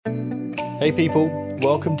Hey people,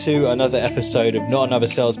 welcome to another episode of Not Another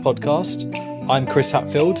Sales Podcast. I'm Chris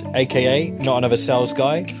Hatfield, aka Not Another Sales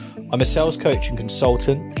Guy. I'm a sales coach and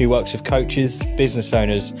consultant who works with coaches, business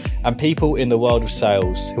owners, and people in the world of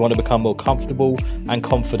sales who want to become more comfortable and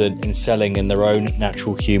confident in selling in their own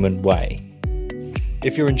natural human way.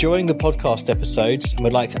 If you're enjoying the podcast episodes and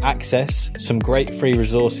would like to access some great free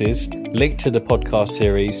resources linked to the podcast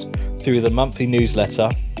series through the monthly newsletter,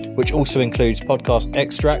 which also includes podcast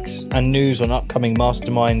extracts and news on upcoming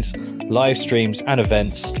masterminds, live streams and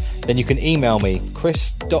events, then you can email me,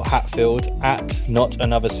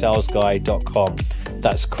 chris.hatfield@notanothersalesguy.com.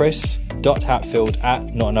 That's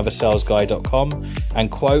chris.hatfield@notanothersalesguy.com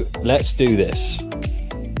and quote, "Let's do this."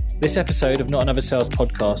 This episode of Not Another Sales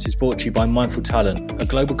Podcast is brought to you by Mindful Talent, a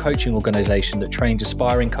global coaching organization that trains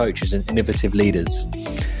aspiring coaches and innovative leaders.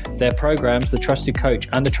 Their programs, The Trusted Coach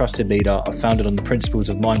and The Trusted Leader, are founded on the principles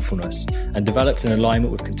of mindfulness and developed in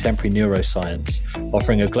alignment with contemporary neuroscience,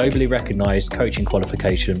 offering a globally recognized coaching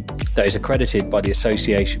qualification that is accredited by the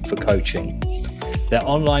Association for Coaching. Their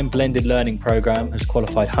online blended learning program has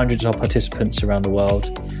qualified hundreds of participants around the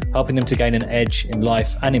world, helping them to gain an edge in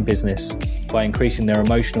life and in business by increasing their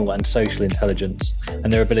emotional and social intelligence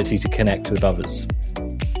and their ability to connect with others.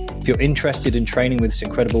 If you're interested in training with this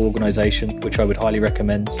incredible organization, which I would highly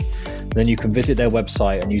recommend, then you can visit their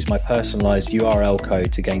website and use my personalized URL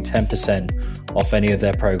code to gain 10% off any of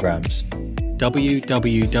their programs.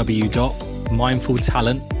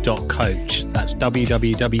 www.mindfultalent.coach. That's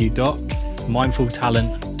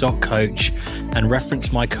www.mindfultalent.coach and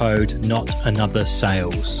reference my code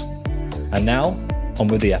NOTANOTHERSALES. And now, on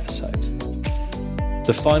with the episode.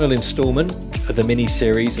 The final installment of the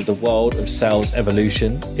mini-series of the World of Sales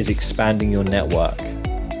Evolution is expanding your network.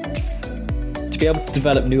 To be able to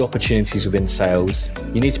develop new opportunities within sales,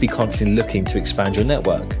 you need to be constantly looking to expand your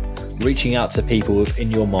network, reaching out to people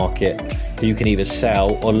within your market who you can either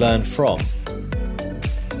sell or learn from.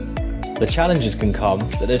 The challenges can come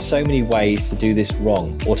that there's so many ways to do this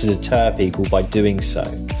wrong or to deter people by doing so.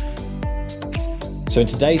 So in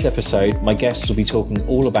today's episode, my guests will be talking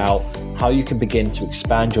all about how you can begin to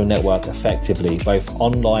expand your network effectively, both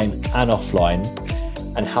online and offline,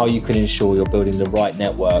 and how you can ensure you're building the right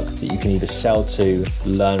network that you can either sell to,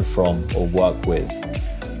 learn from, or work with.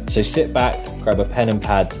 So sit back, grab a pen and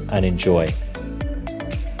pad, and enjoy.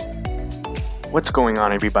 What's going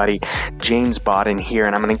on, everybody? James Bodden here,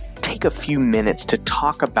 and I'm going to take a few minutes to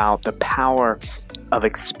talk about the power of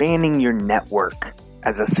expanding your network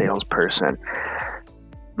as a salesperson.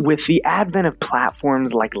 With the advent of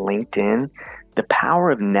platforms like LinkedIn, the power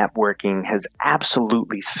of networking has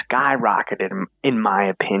absolutely skyrocketed, in my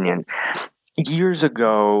opinion. Years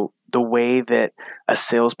ago, the way that a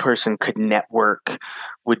salesperson could network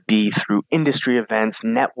would be through industry events,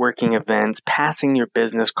 networking events, passing your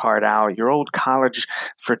business card out. Your old college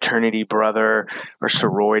fraternity brother or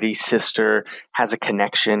sorority sister has a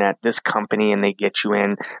connection at this company and they get you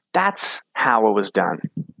in. That's how it was done.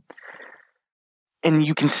 And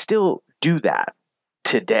you can still do that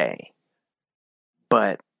today.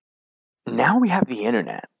 But now we have the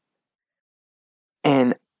internet.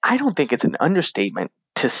 And I don't think it's an understatement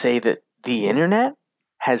to say that the internet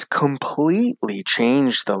has completely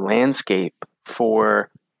changed the landscape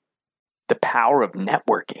for the power of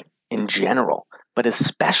networking in general, but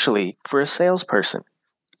especially for a salesperson.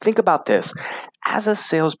 Think about this. As a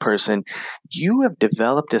salesperson, you have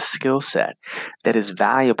developed a skill set that is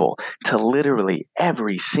valuable to literally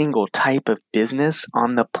every single type of business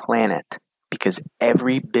on the planet, because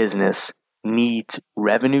every business needs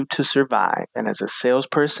revenue to survive. And as a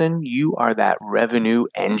salesperson, you are that revenue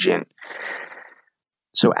engine.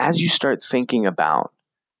 So as you start thinking about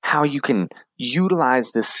how you can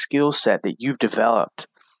utilize this skill set that you've developed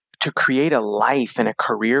to create a life and a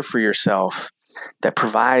career for yourself that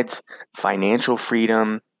provides financial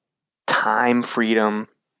freedom, time freedom,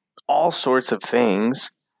 all sorts of things,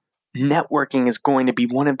 networking is going to be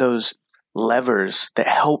one of those levers that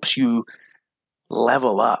helps you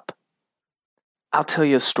level up. I'll tell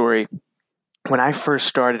you a story. When I first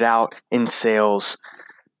started out in sales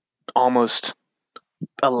almost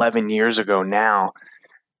 11 years ago now,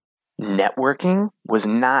 networking was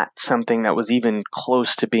not something that was even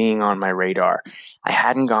close to being on my radar. I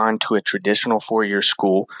hadn't gone to a traditional 4-year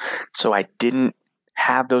school, so I didn't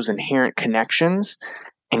have those inherent connections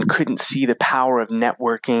and couldn't see the power of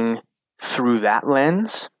networking through that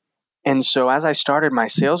lens. And so as I started my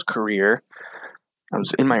sales career, I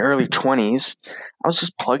was in my early 20s, I was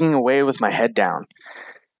just plugging away with my head down.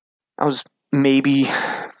 I was maybe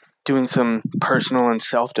doing some personal and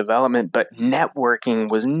self-development, but networking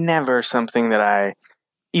was never something that I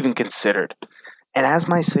even considered. And as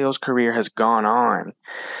my sales career has gone on,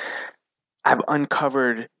 I've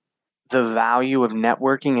uncovered the value of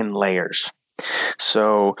networking in layers.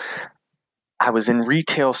 So I was in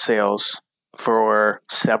retail sales for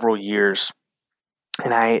several years,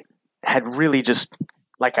 and I had really just,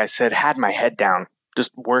 like I said, had my head down,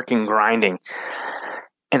 just working, grinding.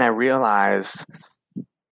 And I realized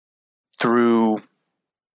through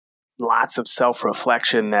lots of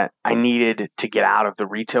self-reflection that I needed to get out of the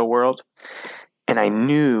retail world. And I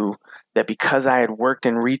knew that because I had worked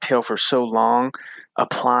in retail for so long,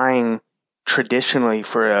 applying traditionally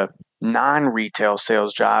for a non-retail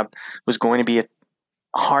sales job was going to be a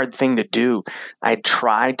hard thing to do. I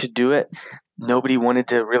tried to do it. Nobody wanted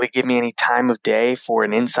to really give me any time of day for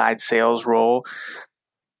an inside sales role,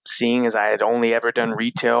 seeing as I had only ever done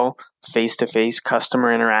retail, face-to-face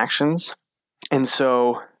customer interactions. And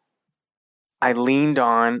so I leaned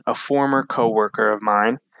on a former coworker of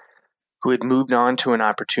mine who had moved on to an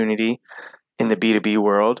opportunity in the B2B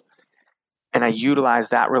world, and I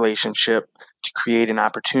utilized that relationship to create an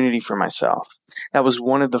opportunity for myself. That was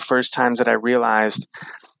one of the first times that I realized,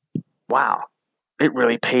 wow, it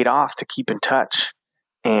really paid off to keep in touch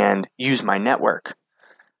and use my network.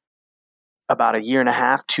 About 1.5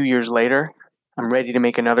 years, 2 years later, I'm ready to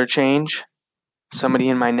make another change. Somebody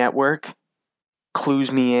in my network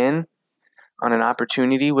clues me in on an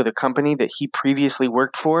opportunity with a company that he previously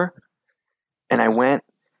worked for, and I went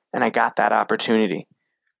and I got that opportunity.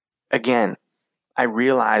 Again, I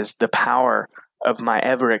realized the power of my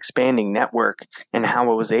ever-expanding network and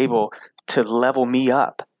how it was able to level me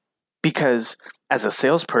up. Because as a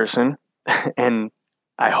salesperson, and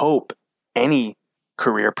I hope any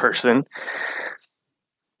career person,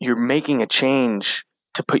 you're making a change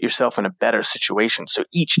to put yourself in a better situation. So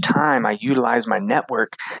each time I utilize my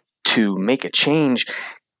network to make a change,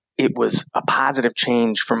 it was a positive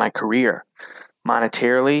change for my career,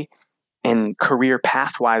 monetarily and career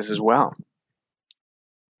path-wise as well.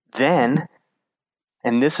 Then,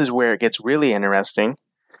 and this is where it gets really interesting,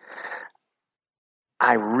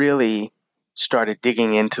 I really started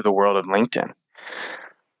digging into the world of LinkedIn.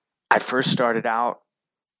 I first started out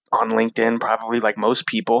on LinkedIn, probably like most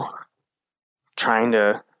people, trying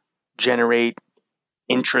to generate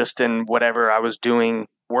interest in whatever I was doing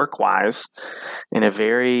work-wise in a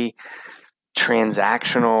very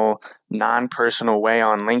transactional, non-personal way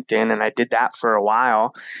on LinkedIn. And I did that for a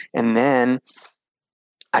while. And then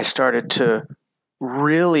I started to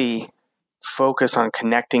really focus on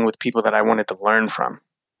connecting with people that I wanted to learn from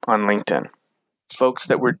on LinkedIn. Folks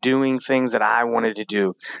that were doing things that I wanted to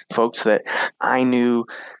do. Folks that I knew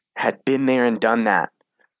had been there and done that.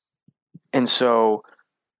 And so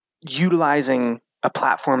utilizing a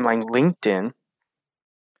platform like LinkedIn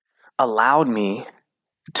allowed me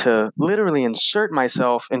to literally insert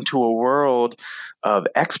myself into a world of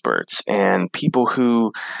experts and people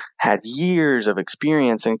who had years of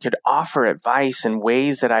experience and could offer advice in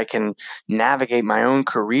ways that I can navigate my own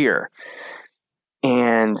career.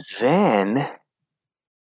 And then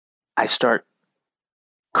I start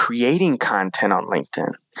creating content on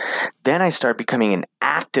LinkedIn. Then I start becoming an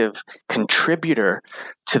active contributor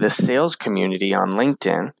to the sales community on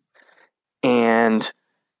LinkedIn. And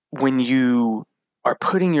when you are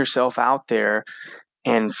putting yourself out there,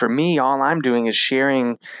 and for me, all I'm doing is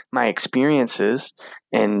sharing my experiences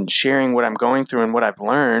and sharing what I'm going through and what I've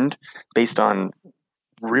learned based on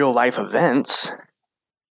real life events,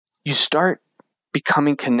 you start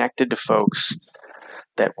becoming connected to folks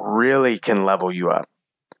that really can level you up.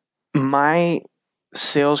 My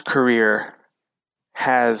sales career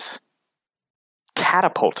has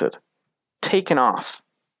catapulted, taken off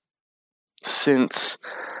since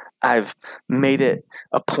I've made it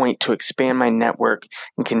a point to expand my network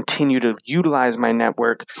and continue to utilize my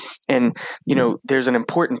network. And, there's an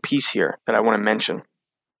important piece here that I want to mention.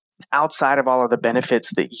 Outside of all of the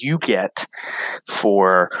benefits that you get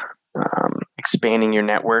for expanding your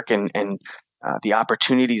network and the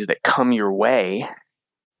opportunities that come your way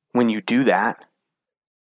when you do that,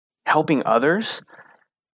 helping others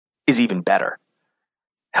is even better.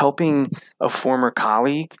 Helping a former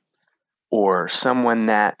colleague or someone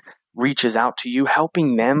that reaches out to you,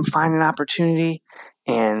 helping them find an opportunity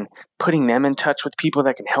and putting them in touch with people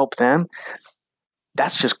that can help them,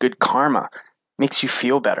 that's just good karma. Makes you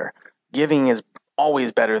feel better. Giving is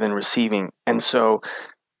always better than receiving. And so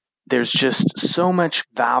there's just so much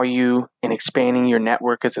value in expanding your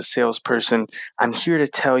network as a salesperson. I'm here to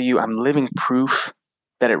tell you, I'm living proof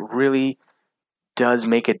that it really does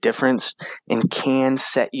make a difference and can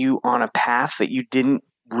set you on a path that you didn't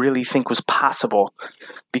really think was possible,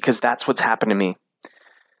 because that's what's happened to me.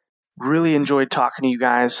 Really enjoyed talking to you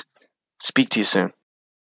guys. Speak to you soon.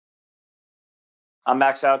 I'm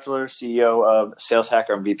Max Outler, CEO of Sales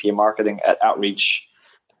Hacker and VP of Marketing at Outreach.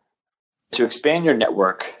 To expand your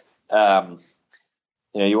network, you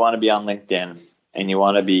want to be on LinkedIn, and you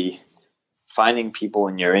want to be finding people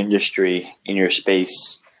in your industry, in your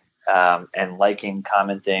space, and liking,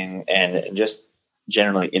 commenting, and just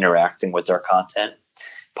generally interacting with their content,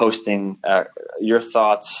 posting your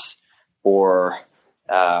thoughts or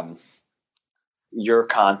your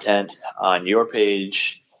content on your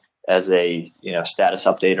page as a status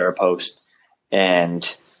update or a post,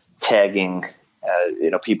 and tagging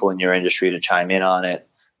people in your industry to chime in on it.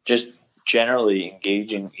 Just generally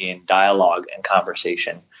engaging in dialogue and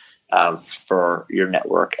conversation for your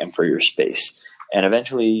network and for your space. And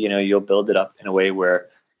eventually, you'll build it up in a way where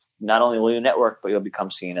not only will you network, but you'll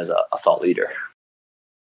become seen as a thought leader.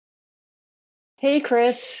 Hey,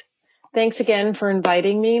 Chris. Thanks again for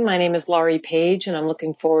inviting me. My name is Laurie Page, and I'm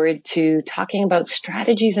looking forward to talking about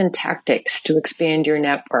strategies and tactics to expand your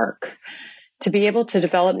network. To be able to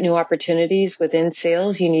develop new opportunities within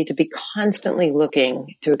sales, you need to be constantly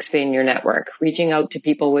looking to expand your network, reaching out to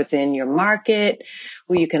people within your market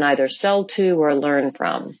who you can either sell to or learn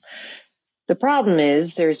from. The problem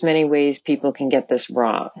is there's many ways people can get this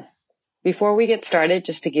wrong. Before we get started,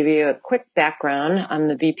 just to give you a quick background, I'm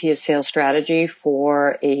the VP of Sales Strategy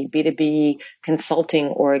for a B2B consulting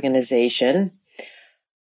organization.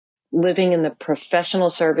 Living in the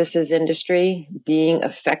professional services industry, being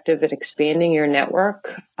effective at expanding your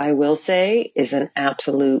network, I will say, is an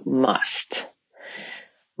absolute must.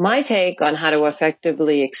 My take on how to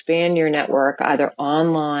effectively expand your network, either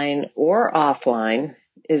online or offline,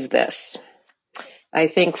 is this. I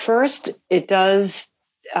think first, it does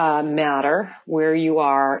matter where you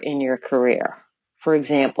are in your career. For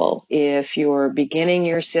example, if you're beginning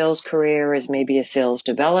your sales career as maybe a sales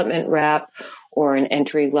development rep or an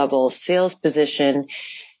entry-level sales position,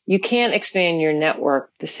 you can't expand your network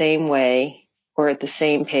the same way or at the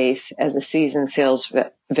same pace as a seasoned sales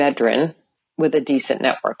veteran with a decent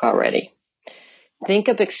network already. Think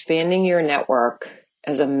of expanding your network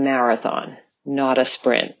as a marathon, not a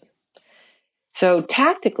sprint. So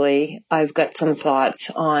tactically, I've got some thoughts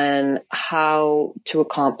on how to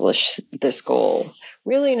accomplish this goal,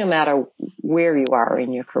 really no matter where you are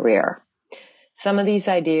in your career. Some of these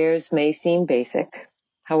ideas may seem basic.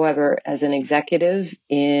 However, as an executive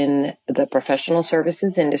in the professional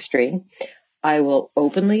services industry, I will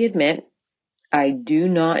openly admit I do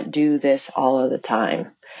not do this all of the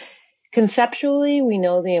time. Conceptually, we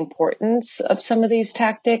know the importance of some of these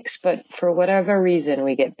tactics, but for whatever reason,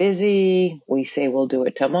 we get busy, we say we'll do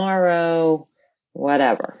it tomorrow,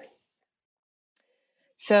 whatever.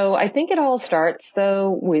 So I think it all starts, though,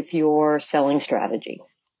 with your selling strategy,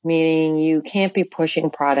 meaning you can't be pushing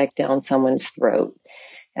product down someone's throat.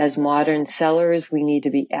 As modern sellers, we need to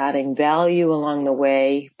be adding value along the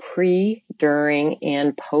way, pre, during,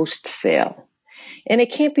 and post-sale. And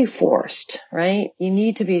it can't be forced, right? You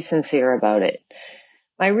need to be sincere about it.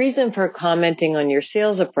 My reason for commenting on your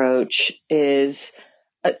sales approach is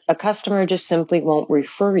a customer just simply won't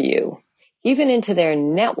refer you, even into their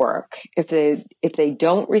network, if they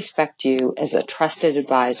don't respect you as a trusted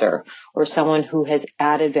advisor or someone who has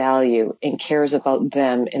added value and cares about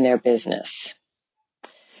them in their business.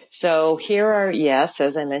 So here are, yes,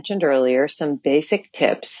 as I mentioned earlier, some basic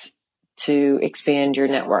tips to expand your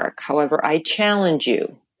network. However, I challenge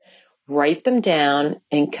you, write them down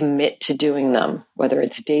and commit to doing them, whether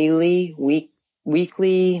it's daily,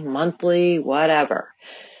 weekly, monthly, whatever.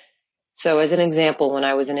 So as an example, when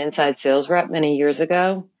I was an inside sales rep many years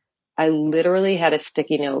ago, I literally had a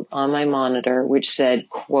sticky note on my monitor which said,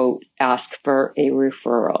 quote, ask for a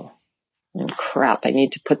referral. And crap, I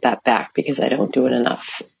need to put that back because I don't do it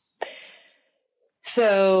enough.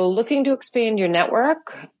 So looking to expand your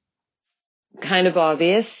network, kind of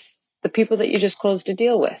obvious, the people that you just closed a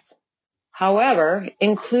deal with. However,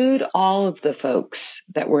 include all of the folks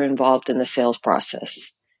that were involved in the sales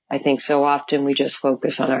process. I think so often we just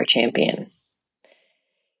focus on our champion.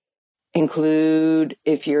 Include,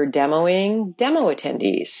 if you're demoing, demo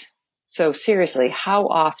attendees. So seriously, how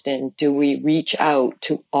often do we reach out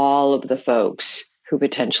to all of the folks who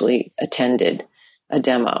potentially attended a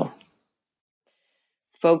demo?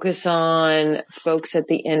 Focus on folks at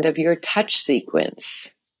the end of your touch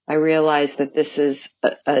sequence. I realize that this is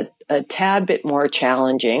a tad bit more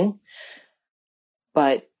challenging,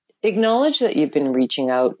 but acknowledge that you've been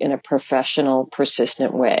reaching out in a professional,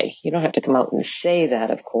 persistent way. You don't have to come out and say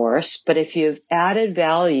that, of course, but if you've added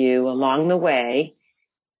value along the way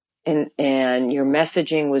and your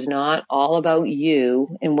messaging was not all about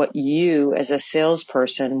you and what you as a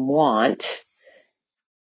salesperson want,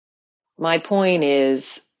 My point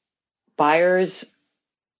is buyers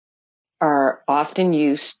are often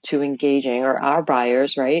used to engaging, or our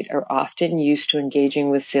buyers, right, are often used to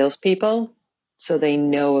engaging with salespeople, so they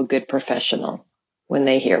know a good professional when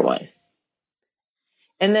they hear one.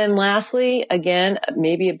 And then lastly, again,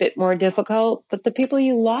 maybe a bit more difficult, but the people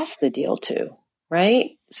you lost the deal to,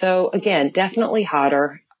 right? So again, definitely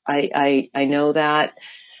harder. I know that.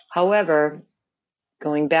 However,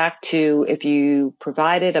 going back to if you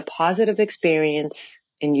provided a positive experience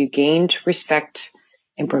and you gained respect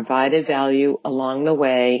and provided value along the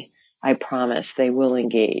way, I promise they will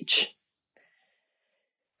engage.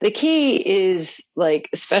 The key is, like,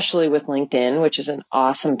 especially with LinkedIn, which is an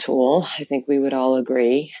awesome tool, I think we would all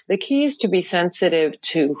agree, the key is to be sensitive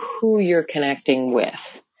to who you're connecting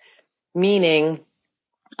with. Meaning,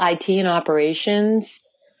 IT and operations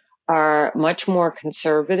are much more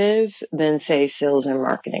conservative than, say, sales and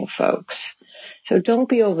marketing folks. So don't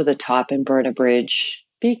be over the top and burn a bridge.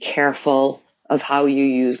 Be careful of how you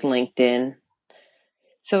use LinkedIn.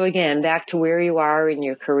 So again, back to where you are in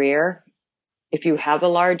your career. If you have a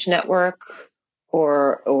large network,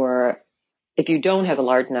 or if you don't have a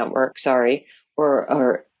large network,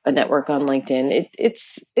 or a network on LinkedIn,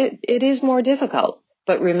 it is more difficult.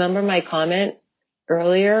 But remember my comment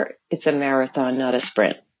earlier, it's a marathon, not a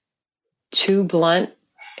sprint. Too blunt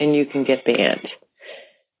and you can get banned.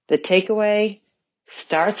 The takeaway,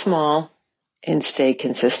 start small and stay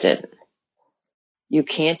consistent. You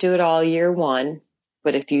can't do it all year one,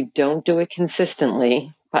 but if you don't do it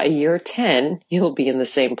consistently, by year 10, you'll be in the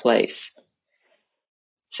same place.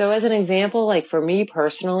 So as an example, like for me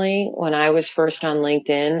personally, when I was first on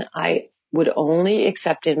LinkedIn, I would only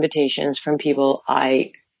accept invitations from people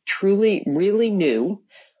I truly, really knew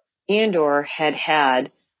and or had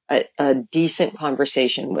a decent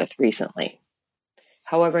conversation with recently.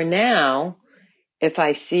 However, now, if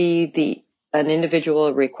I see an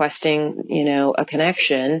individual requesting, a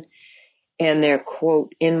connection and they're,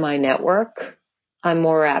 quote, in my network, I'm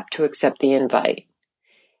more apt to accept the invite.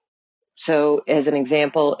 So as an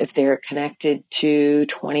example, if they're connected to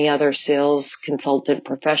 20 other sales consultant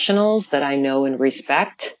professionals that I know and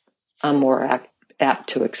respect, I'm more apt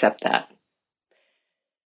to accept that.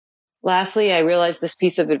 Lastly, I realize this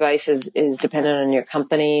piece of advice is dependent on your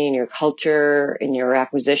company and your culture and your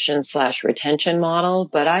acquisition/retention model,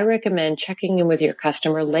 but I recommend checking in with your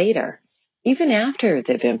customer later, even after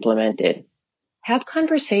they've implemented. Have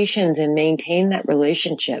conversations and maintain that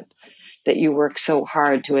relationship that you work so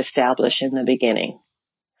hard to establish in the beginning.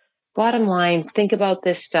 Bottom line, think about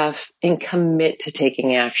this stuff and commit to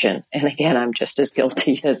taking action. And again, I'm just as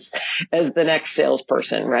guilty as the next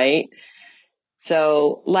salesperson, right?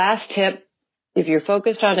 So last tip, if you're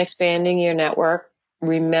focused on expanding your network,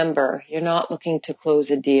 remember, you're not looking to close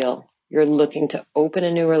a deal. You're looking to open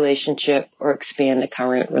a new relationship or expand a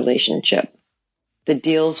current relationship. The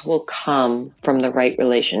deals will come from the right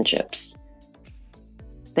relationships.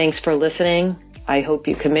 Thanks for listening. I hope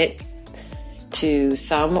you commit to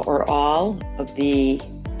some or all of the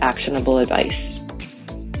actionable advice.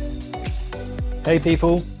 Hey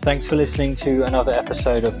people, thanks for listening to another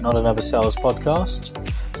episode of Not Another Sales Podcast.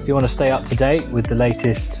 If you want to stay up to date with the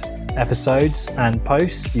latest episodes and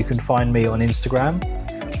posts, you can find me on Instagram,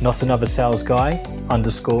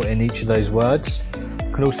 NotAnotherSalesGuy_ in each of those words.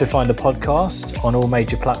 You can also find the podcast on all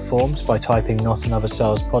major platforms by typing Not Another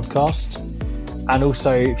Sales Podcast. And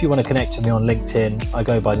also, if you want to connect to me on LinkedIn, I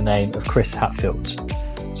go by the name of Chris Hatfield.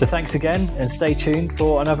 So thanks again and stay tuned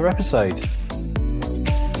for another episode.